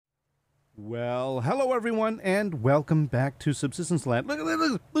Well, hello everyone, and welcome back to Subsistence Land. Look at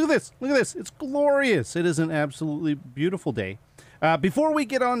this! Look at this! It's glorious! It is an absolutely beautiful day. Before we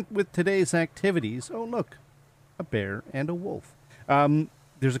get on with today's activities, oh look, a bear and a wolf.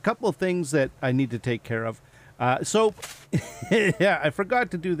 There's a couple of things that I need to take care of. Yeah, I forgot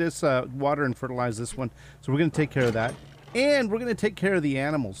to do this, water and fertilize this one, so we're going to take care of that. And we're going to take care of the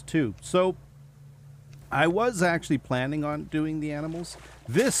animals too. So I was actually planning on doing the animals.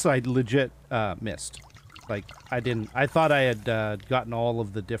 This I legit missed. Like, I thought I had gotten all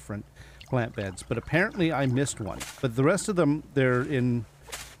of the different plant beds, but apparently I missed one. But the rest of them, they're in,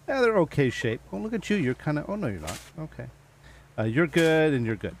 they're okay shape. Oh, look at you. You're kind of, oh no, you're not. Okay. You're good and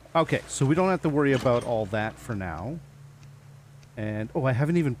you're good. Okay, so we don't have to worry about all that for now. And, oh, I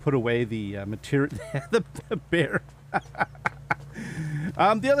haven't even put away the material, the bear.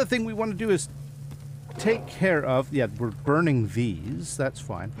 The other thing we want to do is take care of, yeah, we're burning these, that's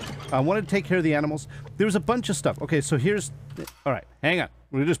fine. I want to take care of the animals. There's a bunch of stuff. Okay, so here's, all right, hang on.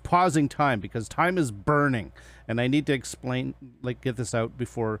 We're just pausing time because time is burning. And I need to explain, like, get this out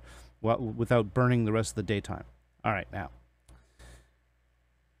before, well, without burning the rest of the daytime. All right, now.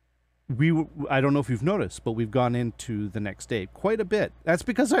 I don't know if you've noticed, but we've gone into the next day quite a bit. That's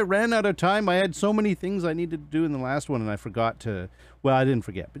because I ran out of time. I had so many things I needed to do in the last one, and I forgot to, well, I didn't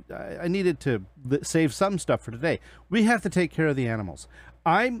forget, but I needed to save some stuff for today. We have to take care of the animals.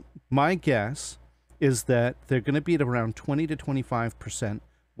 My guess is that they're going to be at around 20 to 25%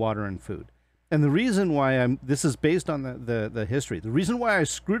 water and food. And the reason why this is based on the history. The reason why I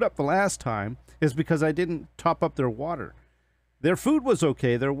screwed up the last time is because I didn't top up their water. Their food was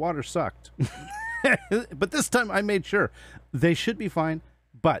okay, their water sucked. But this time I made sure. They should be fine,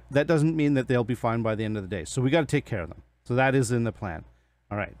 but that doesn't mean that they'll be fine by the end of the day. So we got to take care of them. So that is in the plan.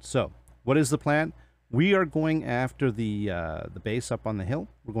 All right, so what is the plan? We are going after the base up on the hill.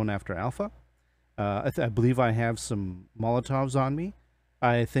 We're going after Alpha. I believe I have some Molotovs on me.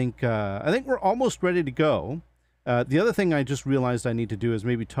 I think we're almost ready to go. The other thing I just realized I need to do is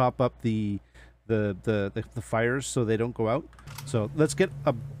maybe top up the fires so they don't go out. So let's get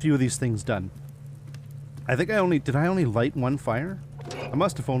a few of these things done. I think did I only light one fire? I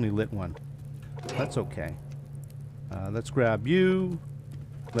must have only lit one. That's okay. Let's grab you.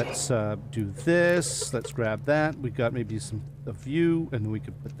 Let's do this. Let's grab that. We got maybe some of you, and we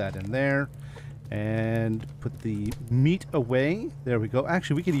could put that in there. And put the meat away. There we go.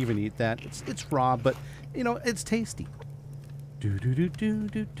 Actually, we could even eat that. It's raw, but you know, it's tasty. Do do do do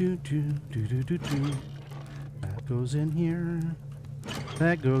do do do do do do do. That goes in here.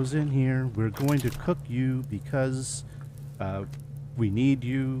 That goes in here. We're going to cook you because we need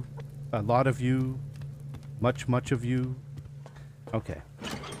you. A lot of you. Much of you. Okay.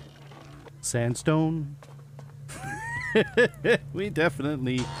 Sandstone. We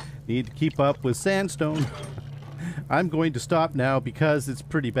definitely need to keep up with sandstone. I'm going to stop now because it's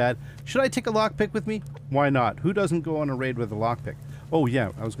pretty bad. Should I take a lockpick with me? Why not? Who doesn't go on a raid with a lockpick? Oh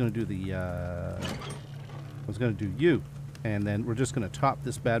yeah, I was going to do I was going to do you. And then we're just going to top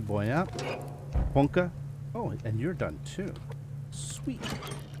this bad boy up. Ponka. Oh, and you're done too. Sweet.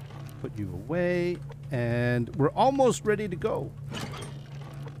 Put you away. And we're almost ready to go.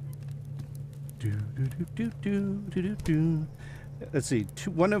 Do do do do do do do do. Let's see,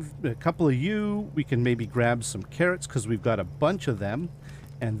 a couple of you, we can maybe grab some carrots because we've got a bunch of them.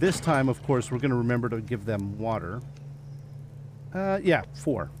 And this time, of course, we're going to remember to give them water. Yeah,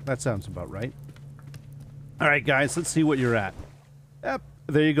 4. That sounds about right. All right, guys, let's see what you're at. Yep,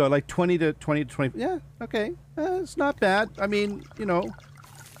 there you go, like 20 to 20. Yeah, okay. It's not bad. I mean, you know.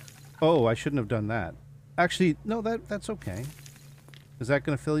 Oh, I shouldn't have done that. Actually, no, that's okay. Is that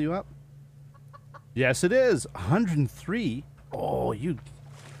going to fill you up? Yes, it is. 103. Oh,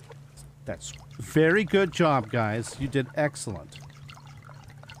 that's very good job, guys. You did excellent.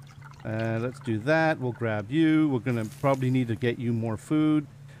 Let's do that. We'll grab you. We're going to probably need to get you more food.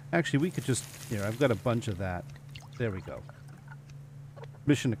 Actually, we could just, here, I've got a bunch of that. There we go.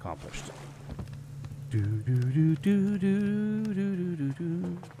 Mission accomplished. Do, do, do, do, do, do, do,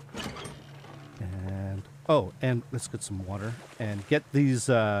 do. And, oh, and let's get some water and get these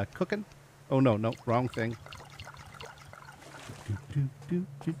cooking. Oh, no, wrong thing.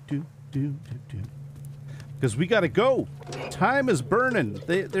 Because we gotta go. Time is burning.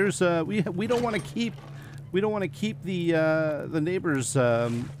 We don't want to keep the neighbors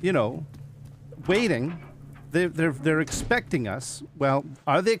you know, waiting. They're expecting us. Well,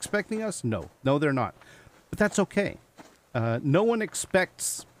 are they expecting us? No, they're not. But that's okay. No one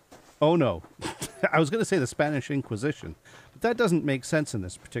expects. Oh no, I was gonna say the Spanish Inquisition, but that doesn't make sense in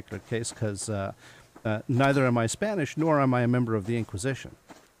this particular case because. Neither am I Spanish, nor am I a member of the Inquisition.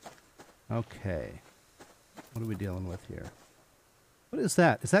 Okay. What are we dealing with here? What is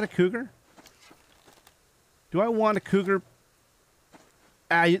that? Is that a cougar? Do I want a cougar?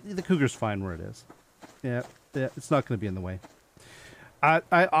 The cougar's fine where it is. Yeah, it's not going to be in the way. I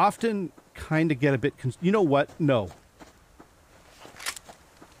often kind of get a bit... You know what? No.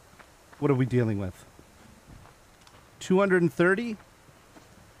 What are we dealing with? 230?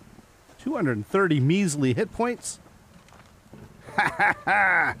 230 measly hit points? Ha ha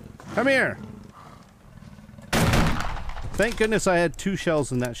ha! Come here! Thank goodness I had 2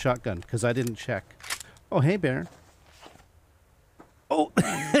 shells in that shotgun, because I didn't check. Oh, hey, bear. Oh,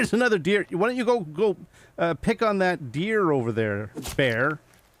 there's another deer. Why don't you go pick on that deer over there, bear?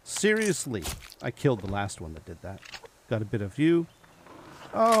 Seriously. I killed the last one that did that. Got a bit of you.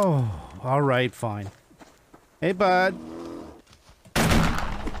 Oh, all right, fine. Hey, bud.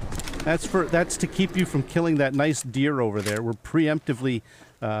 That's to keep you from killing that nice deer over there. We're preemptively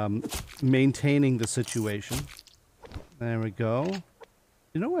maintaining the situation. There we go.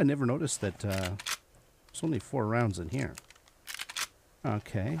 You know, I never noticed that there's only 4 rounds in here.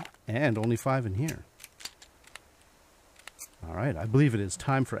 Okay, and only 5 in here. All right, I believe it is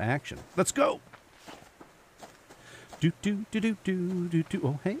time for action. Let's go. Do do do do do do do.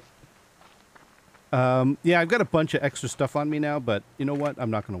 Oh, hey. Yeah, I've got a bunch of extra stuff on me now, but you know what?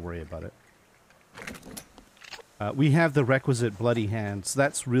 I'm not going to worry about it. We have the requisite bloody hands.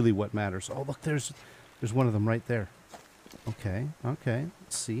 That's really what matters. Oh, look, there's one of them right there. Okay, okay.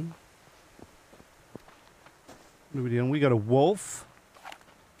 Let's see. What are we doing? We got a wolf.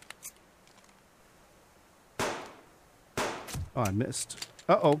 Oh, I missed.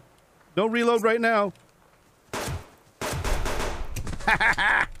 Uh-oh. Don't reload right now.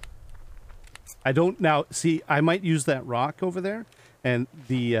 I don't now see. I might use that rock over there, and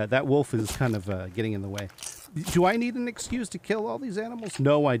the that wolf is kind of getting in the way. Do I need an excuse to kill all these animals?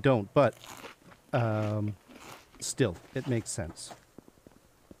 No, I don't. But still, it makes sense.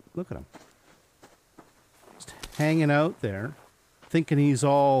 Look at him, just hanging out there, thinking he's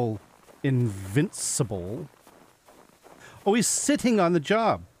all invincible. Oh, he's sitting on the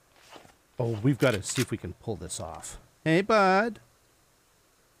job. Oh, we've got to see if we can pull this off. Hey, bud.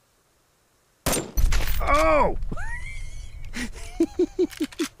 Oh!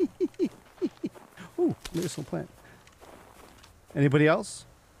 Ooh, medicinal plant. Anybody else?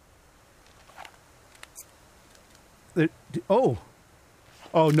 Oh.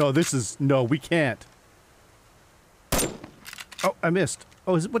 Oh, no, this is... No, we can't. Oh, I missed.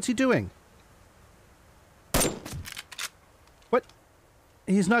 Oh, what's he doing? What?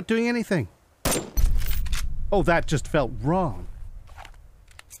 He's not doing anything. Oh, that just felt wrong.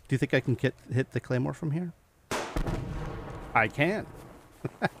 Do you think I can hit the claymore from here? I can.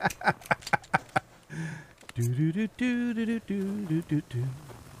 Do do do do do do do do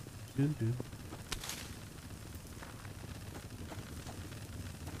do do.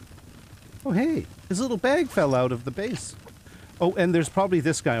 Oh hey, his little bag fell out of the base. Oh, and there's probably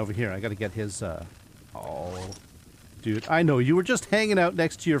this guy over here. I got to get his. Oh, dude, I know you were just hanging out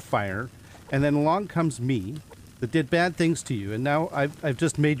next to your fire, and then along comes me, that did bad things to you, and now I've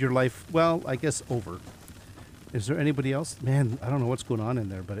just made your life, well, I guess, over. Is there anybody else? Man, I don't know what's going on in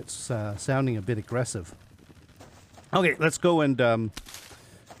there, but it's sounding a bit aggressive. Okay, let's go and,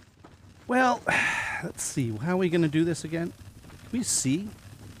 well, let's see. How are we going to do this again? Can we see?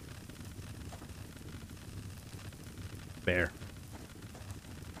 Bear.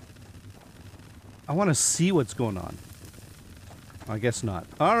 I want to see what's going on. I guess not.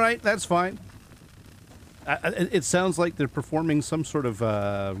 All right, that's fine. It sounds like they're performing some sort of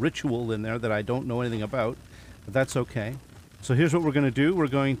ritual in there that I don't know anything about, but that's okay. So here's what we're going to do. We're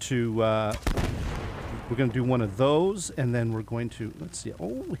going to do one of those, and then we're going to, let's see.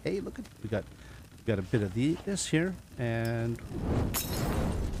 Oh, hey, look at, we got a bit of this here, and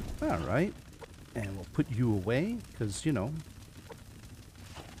all right, and we'll put you away because you know.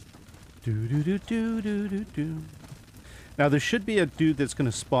 Do do do do do do do. Now there should be a dude that's going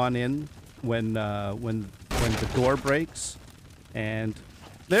to spawn in when the door breaks, and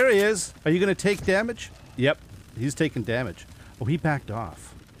there he is. Are you going to take damage? Yep, he's taking damage. Oh, he backed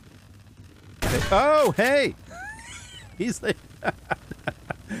off. Oh, hey, he's there.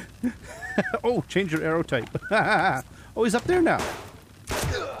 Oh, change your arrow type. Oh, he's up there now.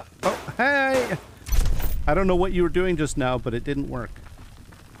 Oh, hey. I don't know what you were doing just now, but it didn't work.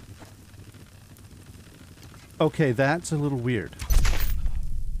 Okay, that's a little weird.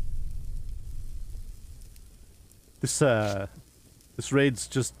 This raid's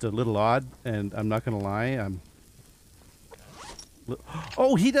just a little odd, and I'm not gonna lie.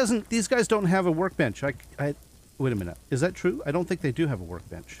 Oh, he doesn't. These guys don't have a workbench. Wait a minute. Is that true? I don't think they do have a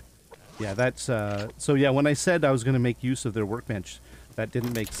workbench. Yeah, that's so yeah, when I said I was going to make use of their workbench, that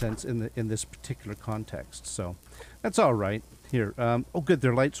didn't make sense in this particular context. So that's all right. Here. Oh good,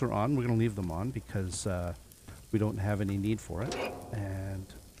 their lights are on. We're going to leave them on because we don't have any need for it. And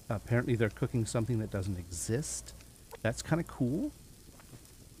apparently they're cooking something that doesn't exist. That's kind of cool.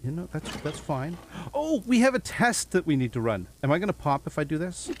 You know, that's fine. Oh, we have a test that we need to run. Am I going to pop if I do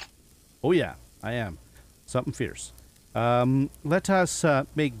this? Oh yeah, I am. Something fierce. Let us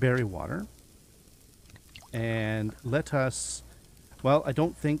make berry water. And let us... Well, I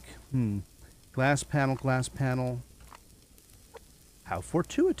don't think... Glass panel, glass panel. How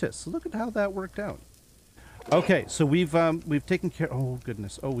fortuitous. Look at how that worked out. Okay, so we've taken care... Oh,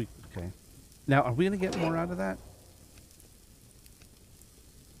 goodness. Oh, okay. Now, are we going to get more out of that?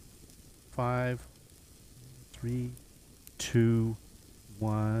 5, 3, 2,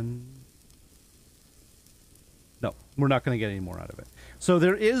 1... No, we're not going to get any more out of it. So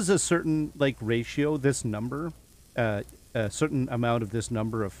there is a certain, like, ratio, this number, a certain amount of this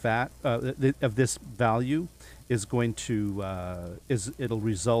number of fat, of this value is going to, it'll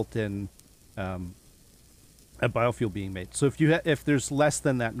result in a biofuel being made. So if there's less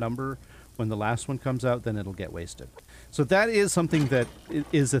than that number when the last one comes out, then it'll get wasted. So that is something that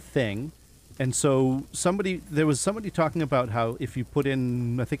is a thing. And so there was somebody talking about how if you put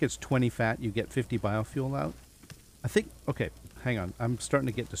in, I think it's 20 fat, you get 50 biofuel out. I think, okay, hang on. I'm starting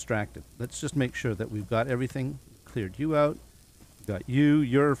to get distracted. Let's just make sure that we've got everything. Cleared you out. We've got you.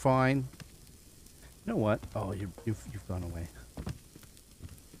 You're fine. You know what? Oh, you've gone away.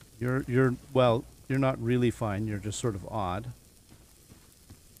 Well, you're not really fine. You're just sort of odd.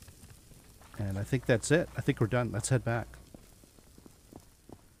 And I think that's it. I think we're done. Let's head back.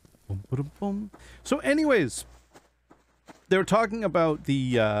 Boom, boom, boom. So anyways, they were talking about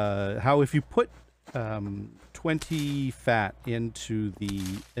the, how if you put, 20 fat into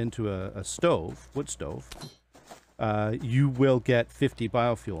a stove, wood stove, you will get 50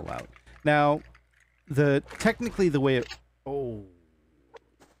 biofuel out. Now, technically the way it... Oh,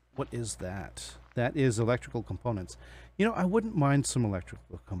 what is that? That is electrical components. You know, I wouldn't mind some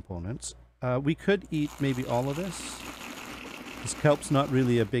electrical components. We could eat maybe all of this. This kelp's not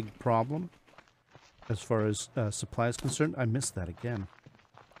really a big problem as far as supply is concerned. I missed that again.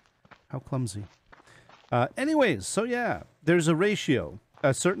 How clumsy. Anyways, so yeah, there's a ratio.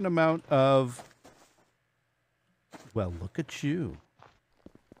 A certain amount of... Well, look at you.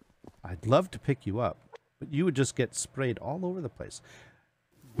 I'd love to pick you up, but you would just get sprayed all over the place.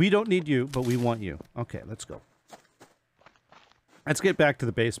 We don't need you, but we want you. Okay, let's go. Let's get back to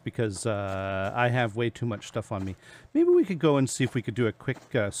the base because I have way too much stuff on me. Maybe we could go and see if we could do a quick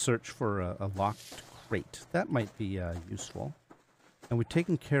search for a locked crate. That might be useful. And we're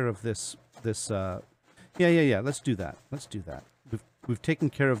taking care of this... Yeah. Let's do that. Let's do that. We've taken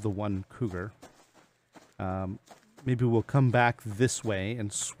care of the one cougar. Maybe we'll come back this way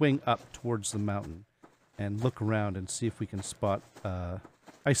and swing up towards the mountain and look around and see if we can spot...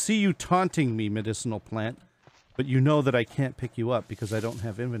 I see you taunting me, medicinal plant, but you know that I can't pick you up because I don't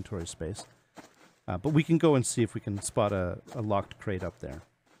have inventory space. But we can go and see if we can spot a locked crate up there.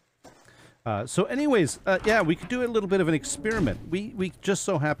 So anyways, yeah, we could do a little bit of an experiment. We just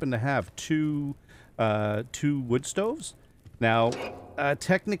so happen to have two wood stoves. Now,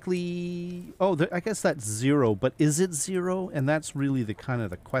 technically, I guess that's 0, but is it 0? And that's really the kind of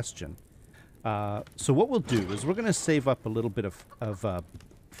the question. So what we'll do is we're going to save up a little bit of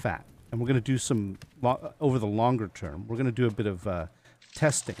fat, and we're going to do some, over the longer term, we're going to do a bit of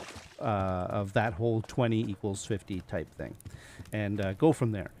testing of that whole 20 equals 50 type thing, and go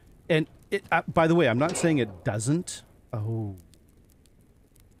from there. And by the way, I'm not saying it doesn't. Oh.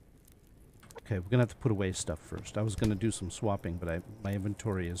 Okay, we're going to have to put away stuff first. I was going to do some swapping, but my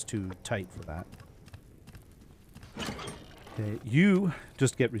inventory is too tight for that. Okay, you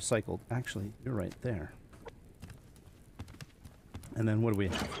just get recycled. Actually, you're right there. And then what do we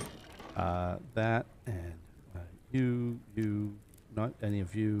have? That and you, not any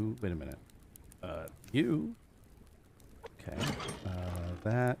of you. Wait a minute. You. Okay.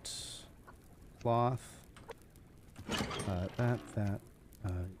 That. Cloth. That.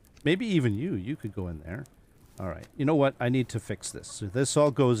 Maybe even you could go in there. All right. You know what? I need to fix this. So this all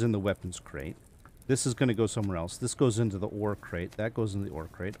goes in the weapons crate. This is going to go somewhere else. This goes into the ore crate. That goes in the ore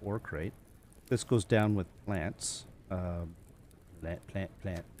crate. This goes down with plants.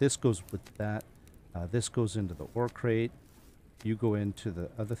 Plant. This goes with that. This goes into the ore crate. You go into the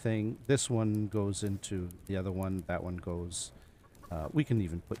other thing. This one goes into the other one. That one goes... we can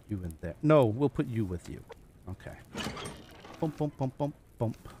even put you in there. No, we'll put you with you. Okay. Bump, bump, bump, bump,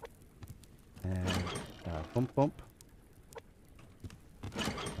 bump. And bump, bump.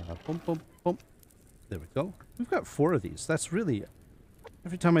 Boom, boom, boom. There we go. We've got 4 of these. That's really...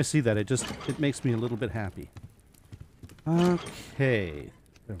 Every time I see that, it makes me a little bit happy. Okay.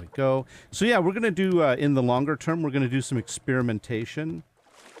 There we go. So yeah, we're going to do, in the longer term, we're going to do some experimentation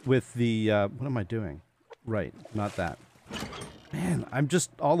with the, what am I doing? Right, not that. Man, I'm just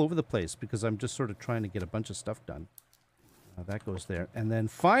all over the place because I'm just sort of trying to get a bunch of stuff done. That goes there. And then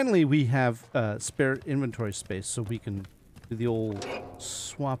finally we have spare inventory space so we can do the old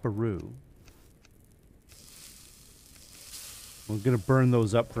swap-a-roo. We're going to burn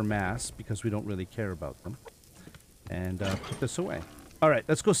those up for mass because we don't really care about them. And put this away. Alright,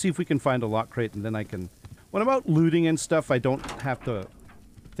 let's go see if we can find a lock crate and then I can... When I'm out looting and stuff, I don't have to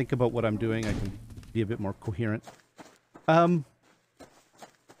think about what I'm doing. I can be a bit more coherent.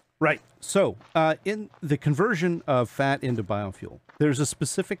 Right, so in the conversion of fat into biofuel, there's a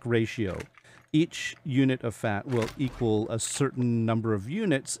specific ratio. Each unit of fat will equal a certain number of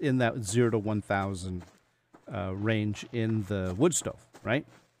units in that 0 to 1,000 range in the wood stove, right?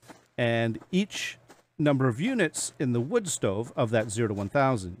 And each number of units in the wood stove of that 0 to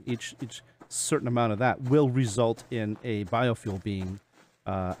 1,000, each certain amount of that will result in a biofuel being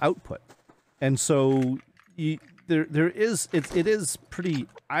output. And so it is pretty,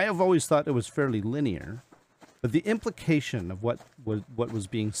 I have always thought it was fairly linear, but the implication of what was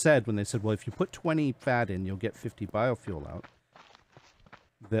being said when they said, well, if you put 20 fat in, you'll get 50 biofuel out.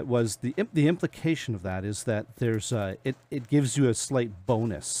 That was the implication of that is that there's it gives you a slight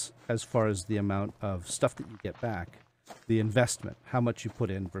bonus as far as the amount of stuff that you get back, the investment, how much you put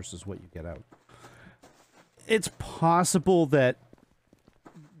in versus what you get out. It's possible that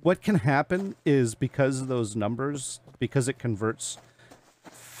what can happen is because of those numbers, because it converts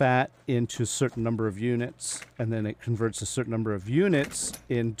fat into a certain number of units, and then it converts a certain number of units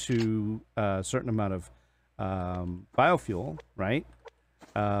into a certain amount of biofuel, right?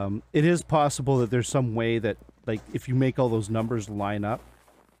 It is possible that there's some way that, like, if you make all those numbers line up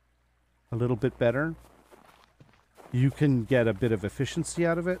a little bit better, you can get a bit of efficiency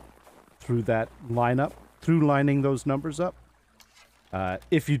out of it through that lineup, through lining those numbers up.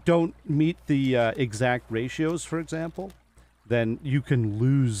 If you don't meet the exact ratios, for example, then you can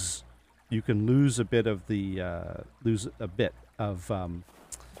lose a bit of the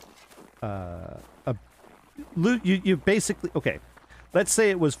you basically, okay. Let's say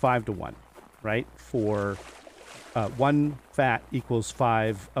it was 5 to 1, right? For 1 fat equals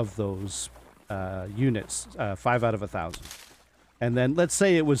 5 of those units, 5 out of 1,000. And then let's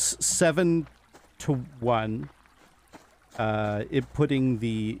say it was 7 to 1, it putting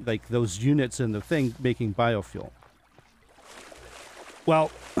the, like, those units in the thing making biofuel.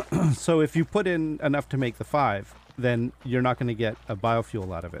 Well, so if you put in enough to make the 5, then you're not going to get a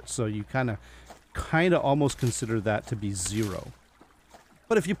biofuel out of it. So you kind of almost consider that to be 0.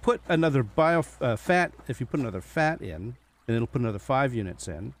 But if you put another fat in, then it'll put another 5 units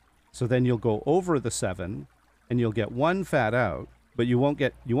in. So then you'll go over the 7, and you'll get 1 fat out, but you won't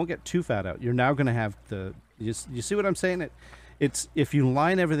get 2 fat out. You're now going to have you see what I'm saying? It's if you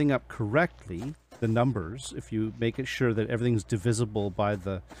line everything up correctly, the numbers, if you make it sure that everything's divisible by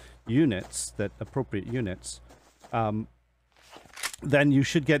the units, that appropriate units, then you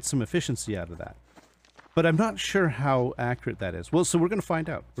should get some efficiency out of that. But I'm not sure how accurate that is. Well, so we're going to find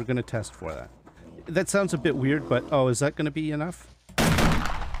out. We're going to test for that. That sounds a bit weird, but oh, is that going to be enough?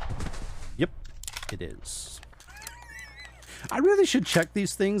 Yep, it is. I really should check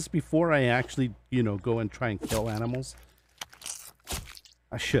these things before I actually, go and try and kill animals.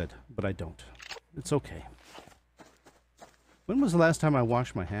 I should, but I don't. It's okay. When was the last time I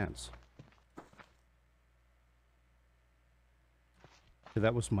washed my hands? Okay,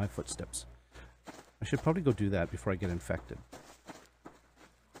 that was my footsteps. I should probably go do that before I get infected.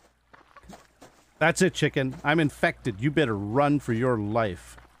 That's it, chicken. I'm infected. You better run for your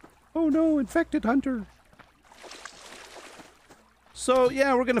life. Oh no, infected hunter. So,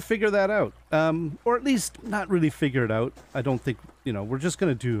 yeah, we're going to figure that out. Or at least not really figure it out. I don't think, we're just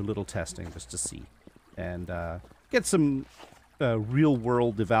going to do a little testing just to see. And get some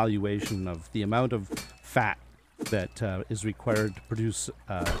real-world evaluation of the amount of fat that is required to produce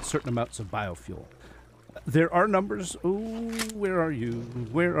certain amounts of biofuel. There are numbers. Oh, where are you?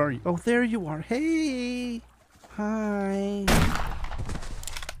 Where are you? Oh, there you are. Hey. Hi.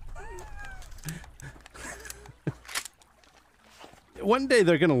 One day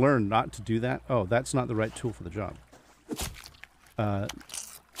they're going to learn not to do that. Oh, that's not the right tool for the job.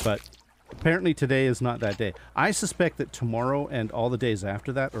 But apparently today is not that day. I suspect that tomorrow and all the days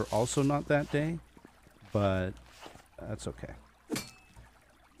after that are also not that day. But that's okay.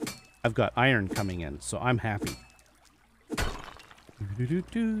 I've got iron coming in, so I'm happy.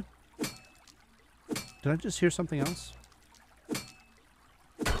 Did I just hear something else?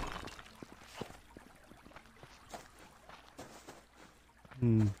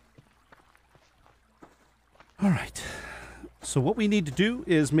 All right. So what we need to do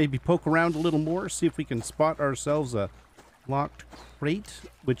is maybe poke around a little more, see if we can spot ourselves a locked crate,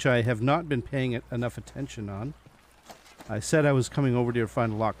 which I have not been paying enough attention on. I said I was coming over here to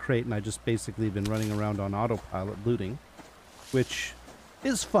find a locked crate, and I just basically been running around on autopilot looting, which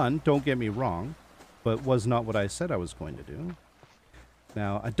is fun, don't get me wrong, but was not what I said I was going to do.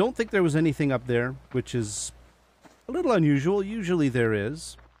 Now, I don't think there was anything up there, which is a little unusual. Usually there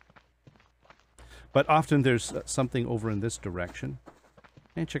is. But often there's something over in this direction.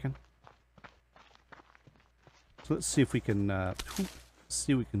 Hey, chicken. So let's see if we can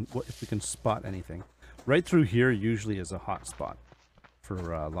if we can spot anything. Right through here usually is a hot spot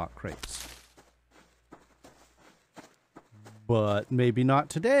for locked crates. But maybe not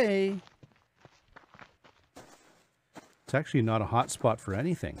today. It's actually not a hot spot for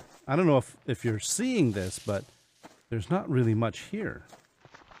anything. I don't know if you're seeing this, but there's not really much here.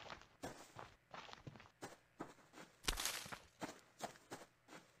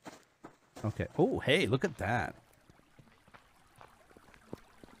 Okay. Oh, hey, look at that.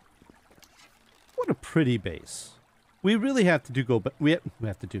 What a pretty base. We really have to go, but we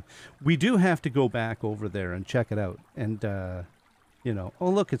do have to go back over there and check it out. And, you know,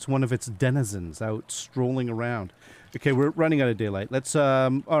 oh, look, it's one of its denizens out strolling around. Okay, we're running out of daylight. Let's,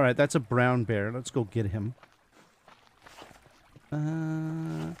 all right, that's a brown bear. Let's go get him.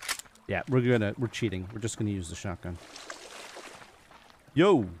 Yeah, we're cheating. We're just gonna use the shotgun.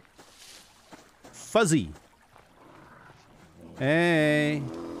 Yo! Fuzzy! Hey!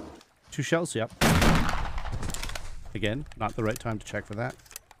 2 shells, yep. Again, not the right time to check for that.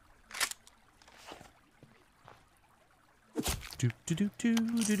 Do do do do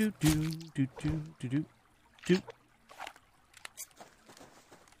do do do do do do do.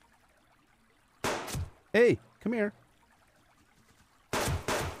 Hey, come here.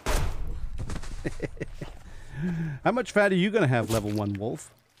 How much fat are you gonna have, level 1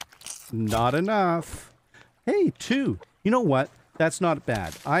 wolf? Not enough. Hey, 2. You know what? That's not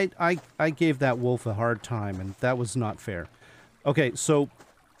bad. I gave that wolf a hard time, and that was not fair. Okay, so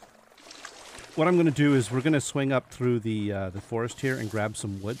what I'm going to do is we're going to swing up through the forest here and grab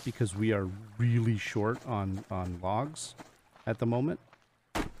some wood because we are really short on logs at the moment.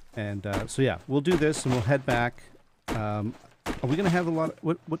 And so yeah, we'll do this and we'll head back. Are we going to have a lot of...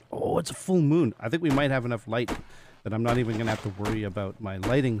 What? Oh, it's a full moon. I think we might have enough light that I'm not even going to have to worry about my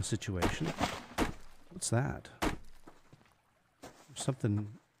lighting situation. What's that? There's something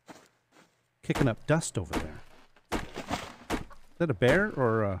kicking up dust over there. Is that a bear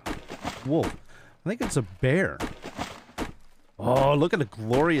or a wolf? I think it's a bear. Oh, look at the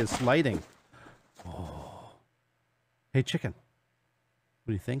glorious lighting. Oh. Hey, chicken.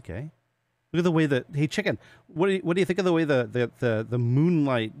 What do you think, eh? Look at the way that... Hey, chicken. What do you think of the way the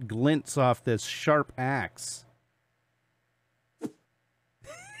moonlight glints off this sharp axe?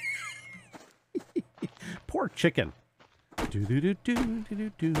 Poor chicken.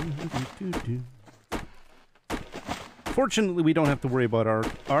 Fortunately, we don't have to worry about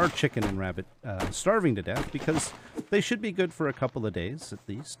our chicken and rabbit starving to death because they should be good for a couple of days at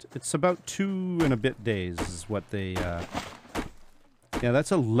least. It's about 2 and a bit days is what they... Yeah,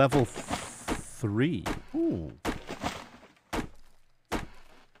 that's a level 3. Ooh.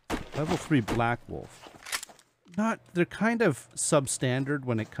 Level 3 black wolf. They're kind of substandard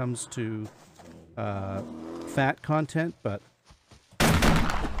when it comes to fat content, but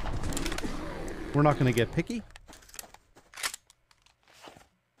we're not going to get picky.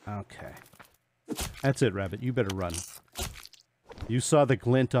 Okay. That's it, rabbit. You better run. You saw the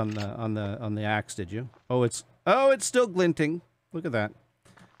glint on the axe, did you? Oh, it's still glinting. Look at that.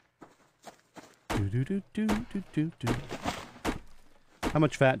 How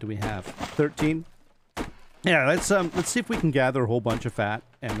much fat do we have? 13? Yeah, let's see if we can gather a whole bunch of fat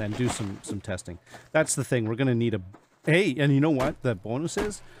and then do some testing. That's the thing. We're going to need a... Hey, and you know what the bonus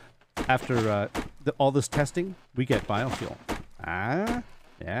is? After all this testing, we get biofuel. Ah,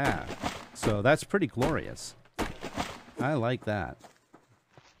 yeah. So that's pretty glorious. I like that.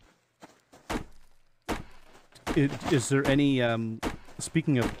 Is there any...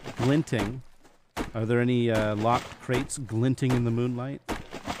 speaking of glinting, are there any locked crates glinting in the moonlight?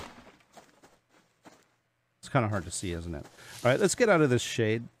 It's kind of hard to see, isn't it? All right, let's get out of this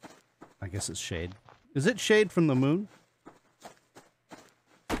shade. I guess it's shade. Is it shade from the moon?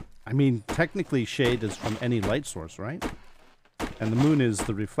 I mean, technically shade is from any light source, right? And the moon is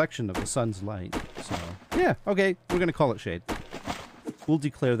the reflection of the sun's light. So, yeah, okay, we're going to call it shade. We'll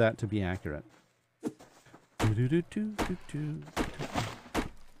declare that to be accurate.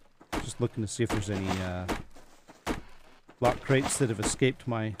 Just looking to see if there's any block crates that have escaped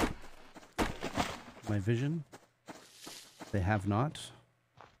my vision. They have not.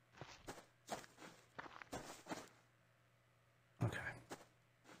 Okay.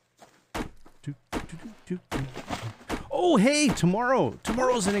 Oh, hey, tomorrow.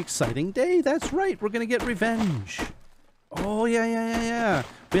 Tomorrow's an exciting day. That's right. We're going to get revenge. Oh, yeah.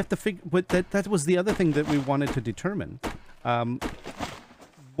 We have to figure... But that was the other thing that we wanted to determine.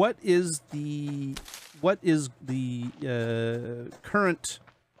 What is the current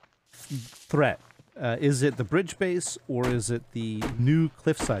threat? Is it the bridge base or is it the new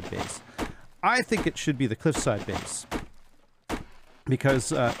cliffside base? I think it should be the cliffside base.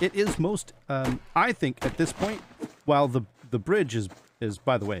 Because it is most, I think at this point, while the bridge is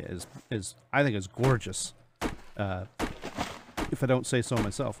by the way, is I think is gorgeous. If I don't say so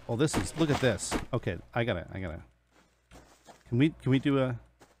myself. Oh, this is, look at this. Okay, I gotta. Can we do a,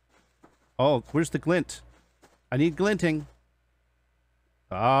 oh, where's the glint? I need glinting.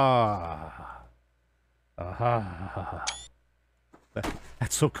 Ah. Aha.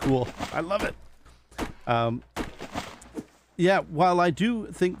 That's so cool. I love it. Yeah, while I do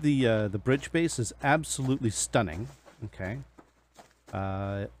think the bridge base is absolutely stunning, okay.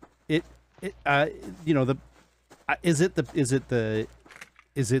 You know, is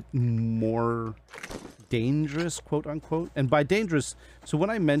it more dangerous, quote unquote? And by dangerous, so when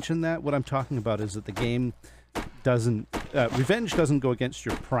I mention that, what I'm talking about is that the game doesn't, revenge doesn't go against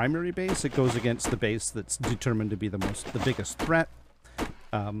your primary base. It goes against the base that's determined to be the biggest threat.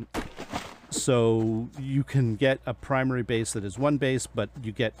 So you can get a primary base that is one base, but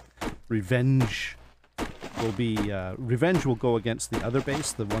you get revenge will go against the other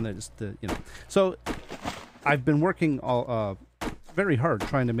base, the one that is the, you know. So I've been working very hard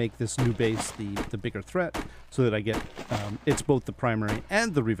trying to make this new base the bigger threat, so that I get it's both the primary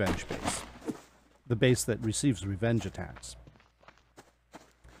and the revenge base, the base that receives revenge attacks.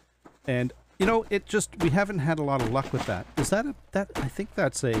 And you know, we haven't had a lot of luck with that. Is that I think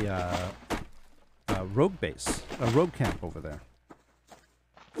that's a rogue base, a rogue camp over there.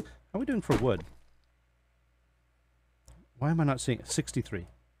 How are we doing for wood? Why am I not seeing it? 63.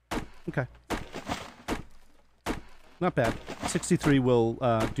 Okay. Not bad. 63 will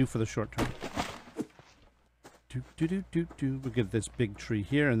do for the short term. We'll get this big tree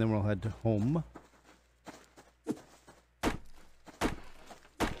here, and then we'll head to home.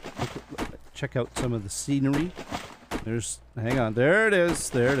 Check out some of the scenery. Hang on, there it is.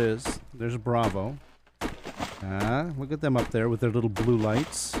 There's Bravo. Look at them up there with their little blue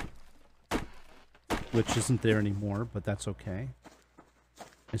lights. Which isn't there anymore, but that's okay.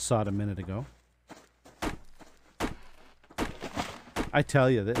 I saw it a minute ago. I tell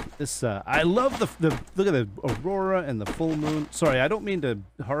you, this I love the look at the aurora and the full moon. Sorry, I don't mean to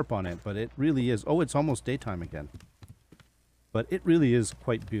harp on it, but it really is. Oh, it's almost daytime again. But it really is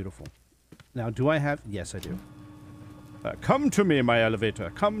quite beautiful. Now, do I have... Yes, I do. Come to me, my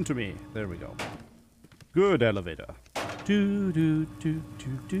elevator. Come to me. There we go. Good elevator.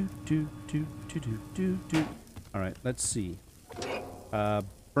 All right, let's see.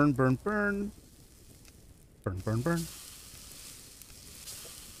 Burn.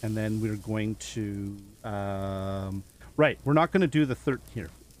 And then we're going to... right, we're not going to do the third here.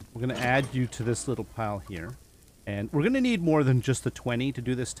 We're going to add you to this little pile here. And we're going to need more than just the 20 to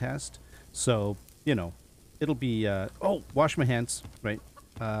do this test. So, you know, it'll be... oh, wash my hands, right?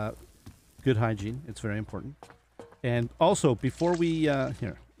 Good hygiene. It's very important. And also, before we...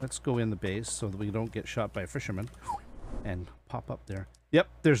 here, let's go in the base so that we don't get shot by a fisherman. And pop up there. Yep,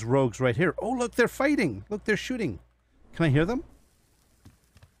 there's rogues right here. Oh, look, they're fighting. Look, they're shooting. Can I hear them?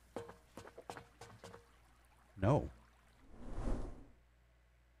 No.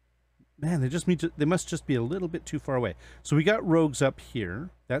 Man, they must just be a little bit too far away. So we got rogues up here.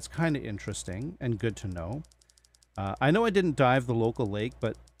 That's kind of interesting and good to know. I know I didn't dive the local lake,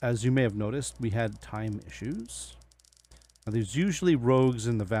 but as you may have noticed, we had time issues. Now, there's usually rogues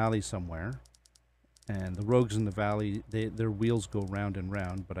in the valley somewhere. And the rogues in the valley, their wheels go round and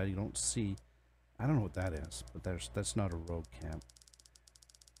round, but I don't see... I don't know what that is, but that's not a rogue camp.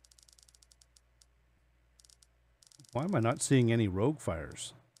 Why am I not seeing any rogue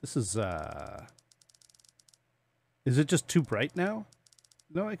fires? This is it just too bright now?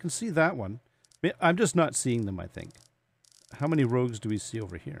 No, I can see that one. I'm just not seeing them, I think. How many rogues do we see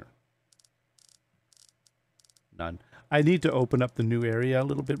over here? None. I need to open up the new area a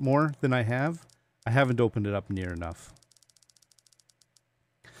little bit more than I have. I haven't opened it up near enough.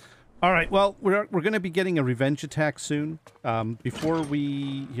 All right, well, we're going to be getting a revenge attack soon. Before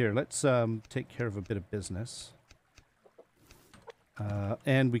we... Here, let's take care of a bit of business.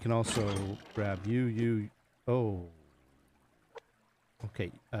 And we can also grab you... Oh.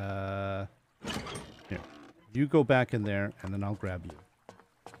 Okay, here. You go back in there, and then I'll grab you.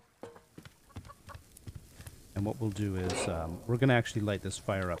 And what we'll do is, we're going to actually light this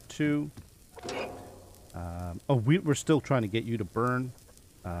fire up, too. We're still trying to get you to burn.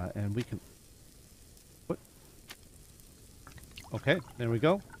 And we can... What? Okay, there we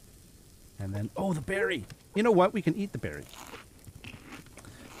go. And then... Oh, the berry! You know what? We can eat the berry.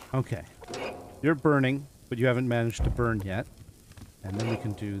 Okay. You're burning, but you haven't managed to burn yet. And then we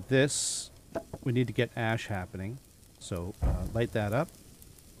can do this. We need to get ash happening. So, light that up.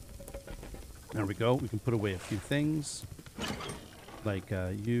 There we go. We can put away a few things. Like,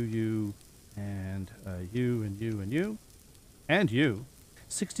 you, and you, and you, and you. And you.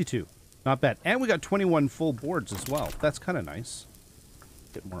 62. Not bad. And we got 21 full boards as well. That's kind of nice.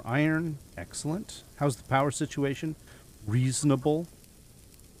 Get more iron. Excellent. How's the power situation? Reasonable.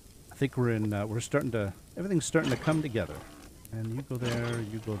 I think we're in, everything's starting to come together. And you go there,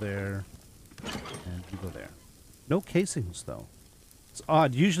 and you go there. No casings, though. It's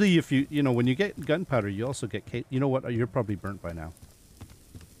odd. Usually if you know, when you get gunpowder, you also get you know what? You're probably burnt by now.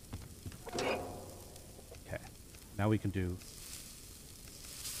 Okay. Now we can do...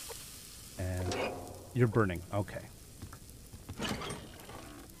 And you're burning. Okay.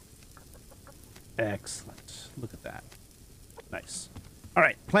 Excellent. Look at that. Nice. All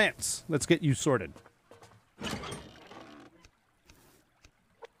right, plants. Let's get you sorted.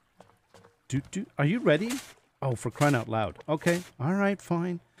 Are you ready? Oh, for crying out loud. Okay. All right,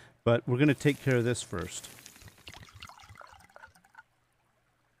 fine. But we're going to take care of this first.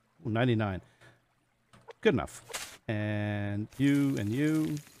 Ooh, 99. Good enough. And you, and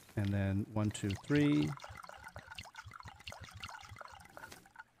you. And then 1, 2, 3.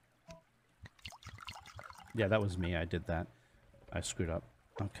 Yeah, that was me. I did that. I screwed up.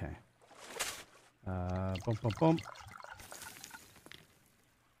 Okay. Bump, bump, bump.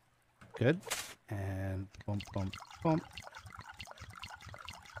 Good. And bump, bump, bump.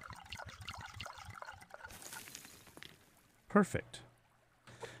 Perfect.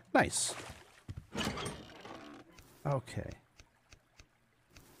 Nice. Okay.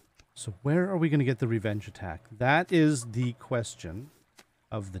 So where are we going to get the revenge attack? That is the question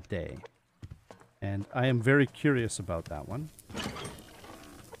of the day. And I am very curious about that one.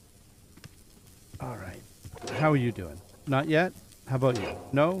 All right. How are you doing? Not yet? How about you?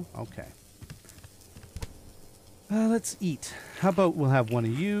 No? Okay. Let's eat. How about we'll have one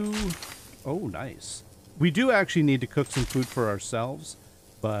of you? Oh, nice. We do actually need to cook some food for ourselves.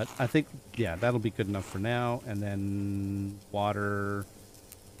 But I think, yeah, that'll be good enough for now. And then water...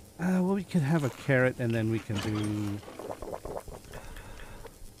 well, we could have a carrot, and then we can do...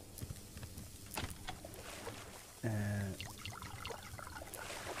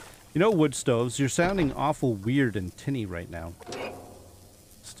 You know, wood stoves, you're sounding awful weird and tinny right now.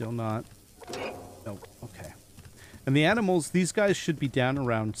 Still not. Nope, okay. And the animals, these guys should be down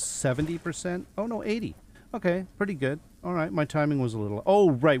around 70%. Oh, no, 80. Okay, pretty good. All right, my timing was a little...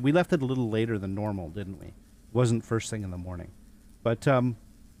 Oh, right, we left it a little later than normal, didn't we? It wasn't first thing in the morning. But,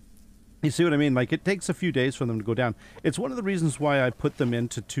 you see what I mean? Like, it takes a few days for them to go down. It's one of the reasons why I put them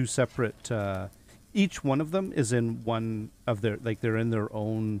into two separate... each one of them is in one of their... Like, they're in their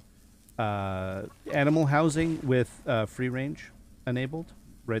own animal housing with free range enabled.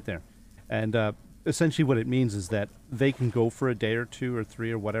 Right there. And essentially what it means is that they can go for a day or 2 or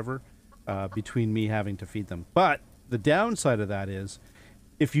 3 or whatever between me having to feed them. But the downside of that is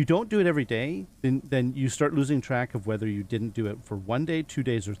if you don't do it every day, then you start losing track of whether you didn't do it for 1 day, 2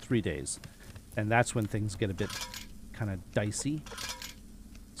 days, or 3 days. And that's when things get a bit kind of dicey.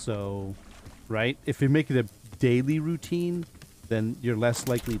 So, right? If you make it a daily routine, then you're less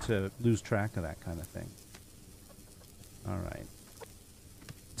likely to lose track of that kind of thing. All right.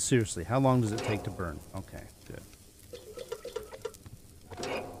 Seriously, how long does it take to burn? Okay, good.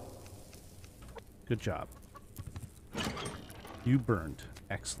 Good job. You burned.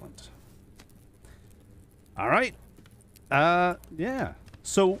 Excellent. All right. Yeah.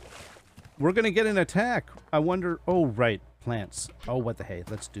 So, we're going to get an attack. I wonder... Oh, right. Plants. Oh, what the hey.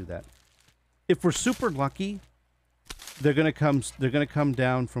 Let's do that. If we're super lucky, they're going to come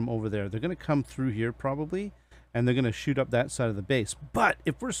down from over there. They're going to come through here, probably. And they're going to shoot up that side of the base. But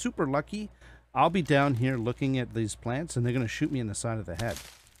if we're super lucky, I'll be down here looking at these plants, and they're going to shoot me in the side of the head.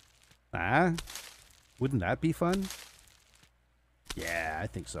 Ah, wouldn't that be fun? Yeah, I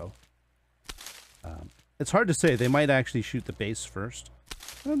think so. It's hard to say. They might actually shoot the base first.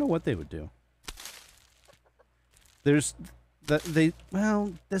 I don't know what they would do. There's that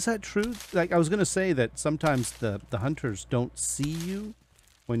well, is that true? Like I was gonna say that sometimes the hunters don't see you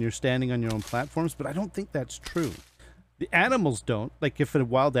when you're standing on your own platforms, but I don't think that's true. The animals don't. Like if a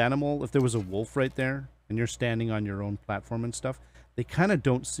wild animal, if there was a wolf right there and you're standing on your own platform and stuff, they kind of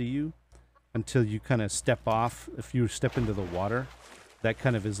don't see you until you kind of step off. If you step into the water, that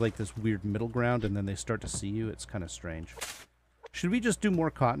kind of is like this weird middle ground, and then they start to see you. It's kind of strange. Should we just do more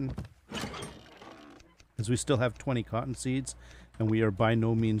cotton? Because we still have 20 cotton seeds, and we are by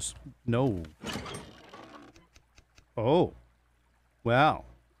no means... No. Oh. Well.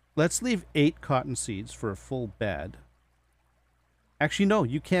 Let's leave 8 cotton seeds for a full bed. Actually, no.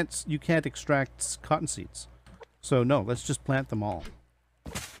 You can't extract cotton seeds. So, no. Let's just plant them all.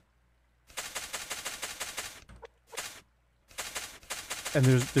 And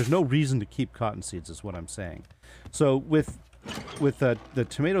there's no reason to keep cotton seeds, is what I'm saying. So, with the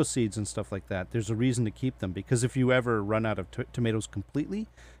tomato seeds and stuff like that, there's a reason to keep them, because if you ever run out of tomatoes completely,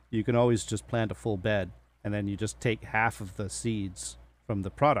 you can always just plant a full bed, and then you just take half of the seeds from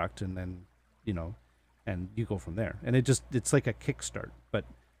the product, and then, you know, and you go from there. And it's like a kickstart. But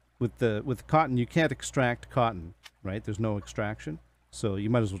with cotton, you can't extract cotton, right? There's no extraction, so you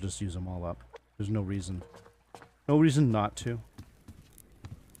might as well just use them all up. There's no reason not to.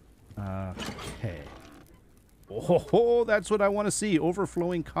 Okay. Oh, that's what I want to see.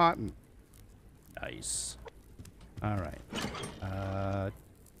 Overflowing cotton. Nice. All right.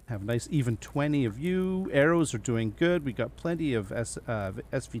 Have a nice even 20 of you. Arrows are doing good. We got plenty of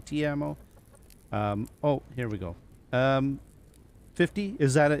SVT ammo. Oh, here we go. 50?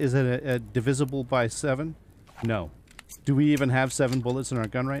 Is that a divisible by 7? No. Do we even have 7 bullets in our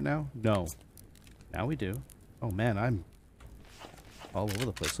gun right now? No. Now we do. Oh man, I'm all over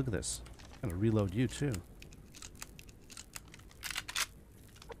the place. Look at this. I'm gonna reload you too.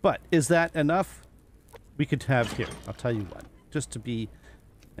 But is that enough? We could have here. I'll tell you what. Just to be...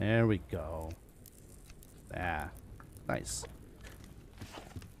 There we go. Ah, nice.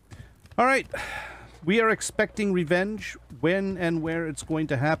 All right. We are expecting revenge. When and where it's going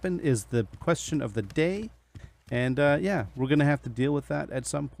to happen is the question of the day. And yeah, we're going to have to deal with that at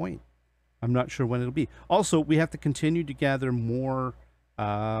some point. I'm not sure when it'll be. Also, we have to continue to gather more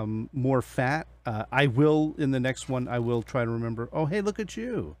fat. I will, in the next one, I will try to remember. Oh, hey, look at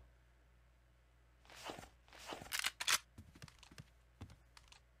you.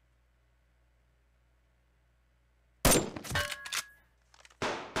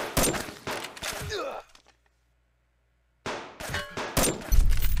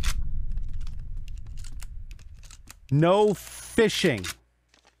 No fishing.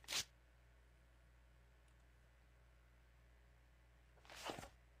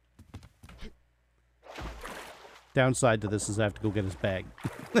 Downside to this is I have to go get his bag.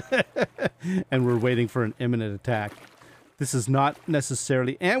 And we're waiting for an imminent attack. This is not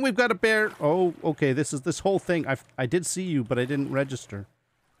necessarily... And we've got a bear! Oh, okay, this whole thing. I did see you, but I didn't register.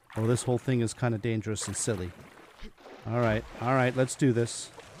 Oh, this whole thing is kind of dangerous and silly. Alright, let's do this.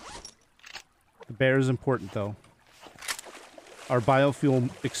 The bear is important, though. Our biofuel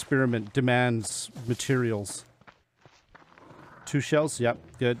experiment demands materials. 2 shells? Yep,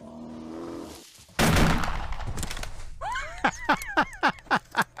 good.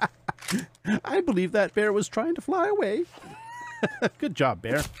 I believe that bear was trying to fly away. Good job,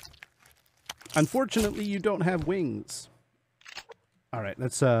 bear. Unfortunately, you don't have wings. All right,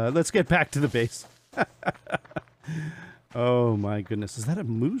 let's get back to the base. Oh my goodness, is that a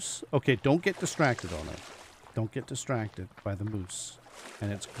moose? Okay, don't get distracted on it. Don't get distracted by the moose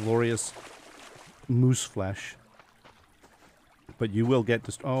and its glorious moose flesh. But you will get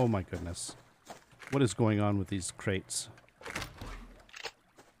oh my goodness. What is going on with these crates?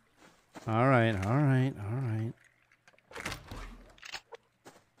 Alright. Alright,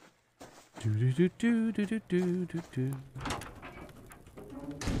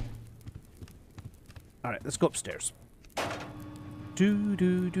 let's go upstairs.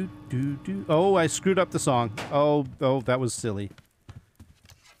 Oh, I screwed up the song. Oh, that was silly.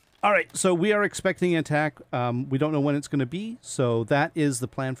 Alright, so we are expecting an attack. We don't know when it's going to be, so that is the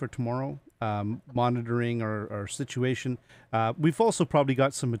plan for tomorrow. Monitoring our situation. We've also probably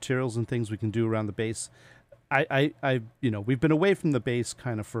got some materials and things we can do around the base. You know, we've been away from the base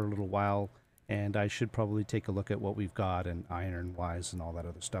kind of for a little while, and I should probably take a look at what we've got and iron-wise and all that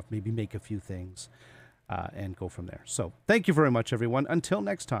other stuff. Maybe make a few things and go from there. So, thank you very much, everyone. Until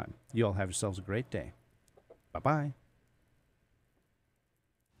next time, you all have yourselves a great day. Bye-bye.